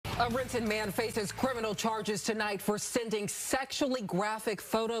A Renton man faces criminal charges tonight for sending sexually graphic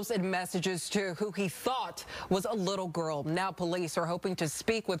photos and messages to who he thought was a little girl. Now police are hoping to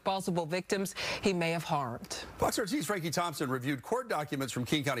speak with possible victims he may have harmed. Fox 13's Frankie Thompson reviewed court documents from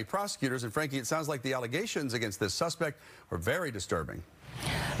King County prosecutors. And Frankie, it sounds like the allegations against this suspect were very disturbing.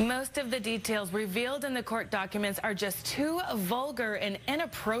 Most of the details revealed in the court documents are just too vulgar and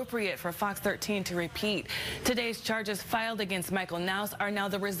inappropriate for Fox 13 to repeat. Today's charges filed against Michael Naus are now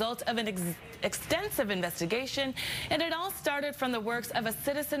the result of an extensive investigation, and it all started from the works of a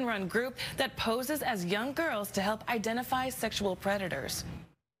citizen-run group that poses as young girls to help identify sexual predators.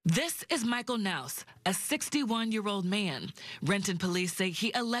 This is Michael Naus, a 61-year-old man. Renton police say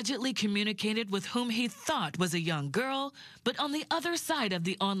he allegedly communicated with whom he thought was a young girl, but on the other side of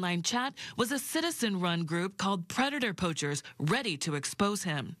the online chat was a citizen-run group called Predator Poachers, ready to expose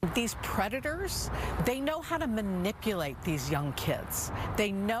him. These predators, they know how to manipulate these young kids.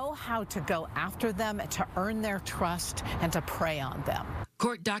 They know how to go after them, to earn their trust, and to prey on them.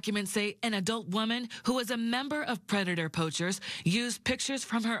 Court documents say an adult woman who was a member of Predator Poachers used pictures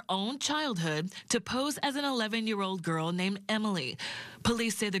from her own childhood to pose as an 11-year-old girl named Emily.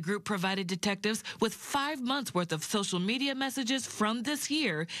 Police say the group provided detectives with 5 months' worth of social media messages from this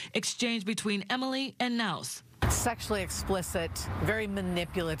year exchanged between Emily and Naus. Sexually explicit, very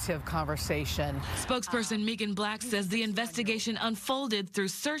manipulative conversation. Spokesperson Megan Black says the investigation unfolded through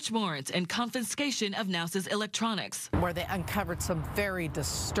search warrants and confiscation of Naus's electronics, where they uncovered some very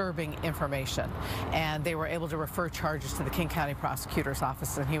disturbing information, and they were able to refer charges to the King County prosecutor's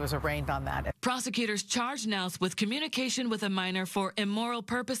office, and he was arraigned on that. Prosecutors charged Naus with communication with a minor for immoral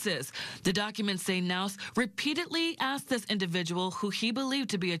purposes. The documents say Naus repeatedly asked this individual, who he believed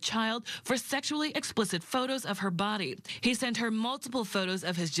to be a child, for sexually explicit photos of her body. He sent her multiple photos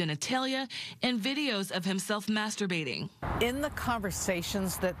of his genitalia and videos of himself masturbating. In the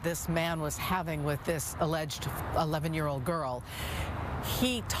conversations that this man was having with this alleged 11-year-old girl,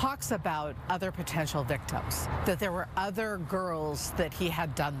 he talks about other potential victims, that there were other girls that he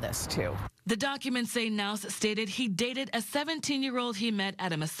had done this to. The documents say Naus stated he dated a 17-year-old he met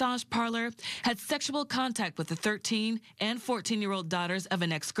at a massage parlor, had sexual contact with the 13 and 14-year-old daughters of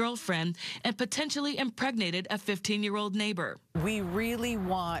an ex-girlfriend, and potentially impregnated a 15-year-old neighbor. We really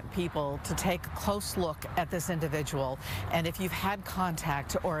want people to take a close look at this individual, and if you've had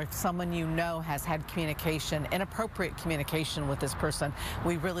contact or if someone you know has had communication, inappropriate communication with this person,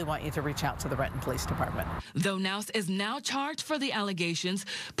 we really want you to reach out to the Renton Police Department. Though Naus is now charged for the allegations,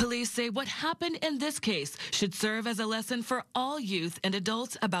 police say what happened in this case should serve as a lesson for all youth and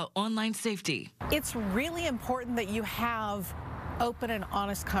adults about online safety. It's really important that you have open and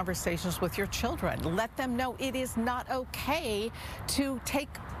honest conversations with your children. Let them know it is not okay to take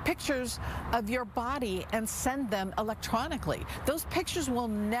pictures of your body and send them electronically. Those pictures will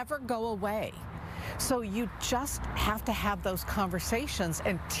never go away. So you just have to have those conversations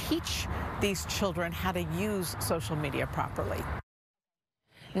and teach these children how to use social media properly.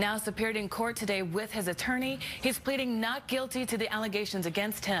 Naus appeared in court today with his attorney. He's pleading not guilty to the allegations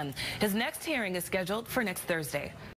against him. His next hearing is scheduled for next Thursday.